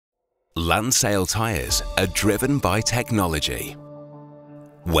Landsail Tyres are driven by technology.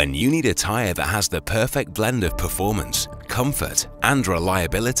 When you need a tyre that has the perfect blend of performance, comfort and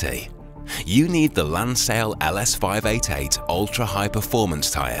reliability, you need the Landsail LS588 Ultra High Performance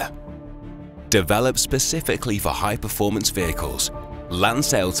Tyre. Developed specifically for high-performance vehicles,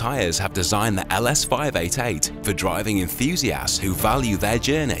 Landsail Tyres have designed the LS588 for driving enthusiasts who value their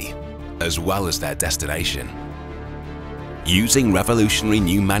journey as well as their destination. Using revolutionary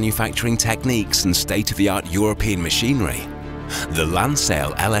new manufacturing techniques and state-of-the-art European machinery, the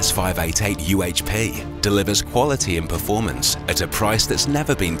Landsail LS588 UHP delivers quality and performance at a price that's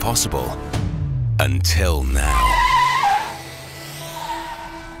never been possible until now.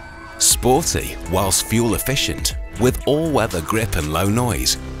 Sporty whilst fuel efficient, with all-weather grip and low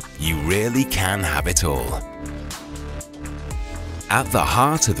noise, you really can have it all. At the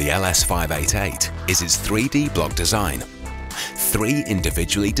heart of the LS588 is its 3D block design. 3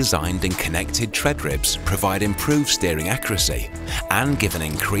 individually designed and connected tread ribs provide improved steering accuracy and give an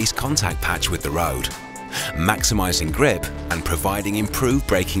increased contact patch with the road, maximising grip and providing improved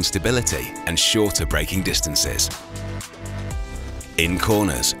braking stability and shorter braking distances. In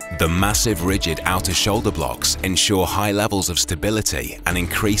corners, the massive rigid outer shoulder blocks ensure high levels of stability and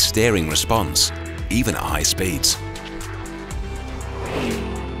increased steering response, even at high speeds.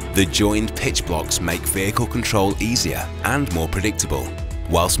 The joined pitch blocks make vehicle control easier and more predictable,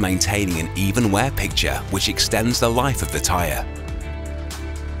 whilst maintaining an even wear picture which extends the life of the tyre.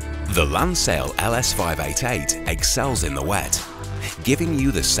 The Landsail LS588 excels in the wet, giving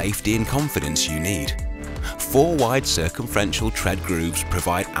you the safety and confidence you need. 4 wide circumferential tread grooves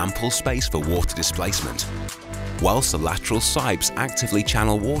provide ample space for water displacement, whilst the lateral sipes actively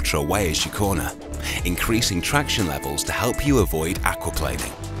channel water away as you corner, increasing traction levels to help you avoid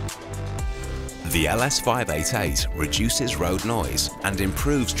aquaplaning. The LS588 reduces road noise and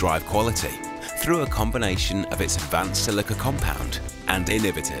improves drive quality through a combination of its advanced silica compound and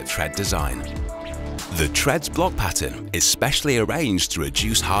innovative tread design. The tread's block pattern is specially arranged to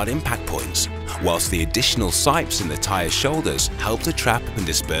reduce hard impact points, whilst the additional sipes in the tyre's shoulders help to trap and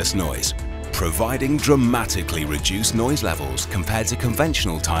disperse noise, providing dramatically reduced noise levels compared to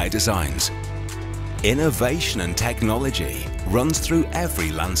conventional tyre designs. Innovation and technology runs through every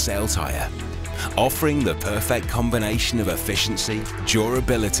Landsail tyre, offering the perfect combination of efficiency,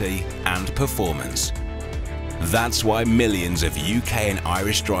 durability and performance. That's why millions of UK and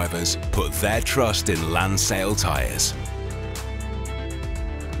Irish drivers put their trust in Landsail Tyres.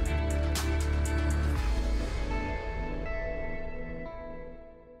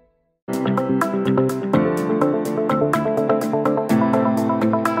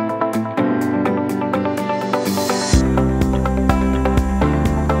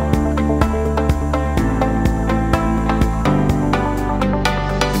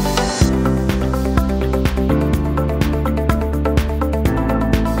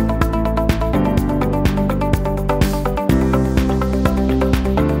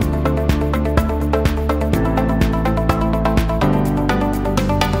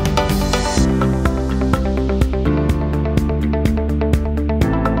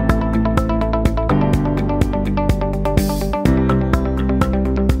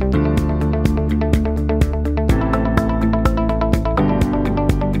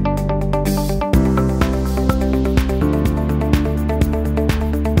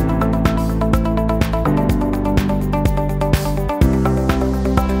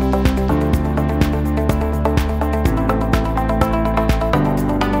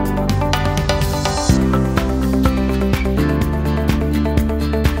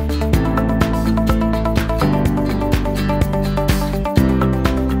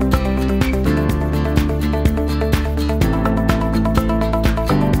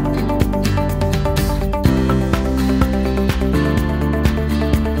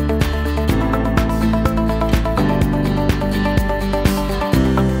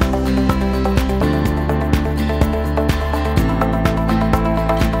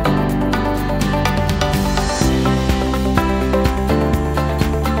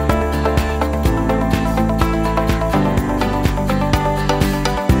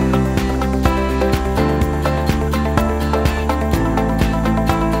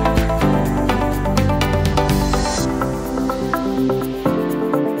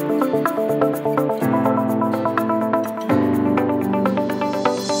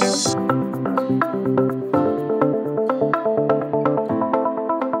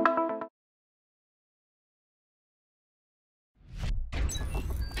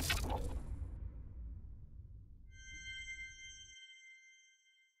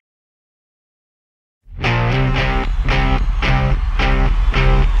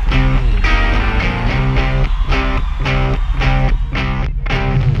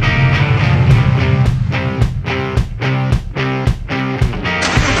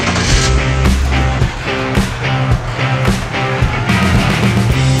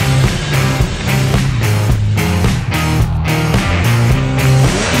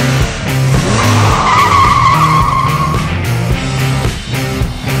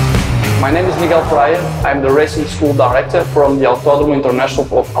 Miguel Praia. I'm the racing school director from the Autódromo International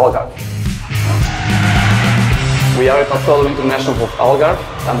of Algarve. We are at Autódromo International of Algarve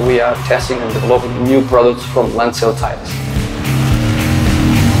and we are testing and developing new products from Landsail Tyres.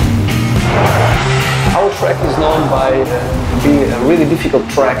 Our track is known by being a really difficult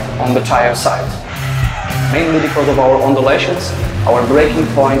track on the tire side. Mainly because of our undulations, our braking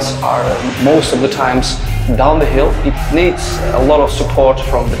points are most of the times down the hill. It needs a lot of support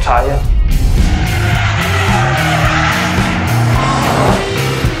from the tire.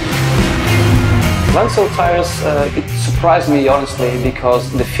 Landsail Tyres, it surprised me honestly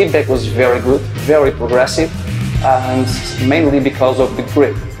because the feedback was very good, very progressive, and mainly because of the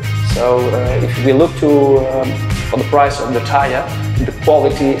grip. So if we look for the price of the tire, the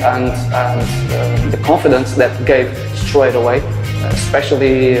quality and the confidence that gave straight away,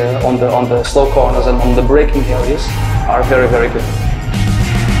 especially on the slow corners and on the braking areas, are very, very good.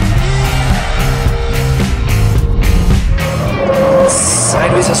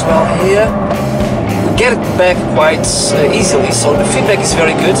 Sideways as well here. We get it back quite easily, so the feedback is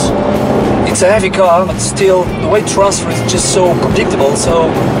very good. It's a heavy car, but still the weight transfer is just so predictable, so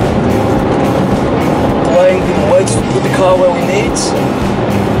applying the weight to put the car where we need.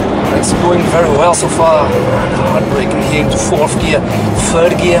 It's going very well so far. Hard braking here into fourth gear,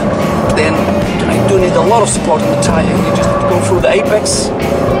 third gear. Then I do need a lot of support on the tire. You just go through the apex.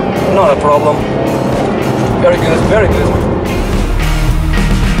 Not a problem. Very good, very good.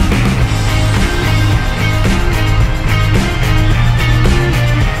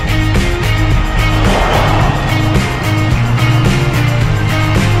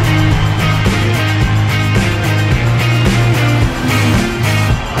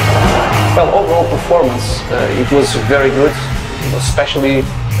 Well, overall performance, it was very good, especially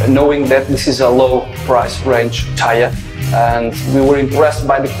knowing that this is a low price range tire, and we were impressed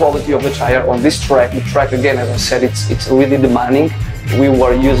by the quality of the tire on this track. The track, again, as I said, it's really demanding. We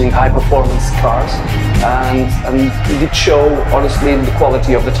were using high performance cars, and it did show honestly the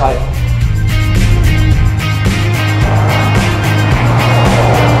quality of the tire.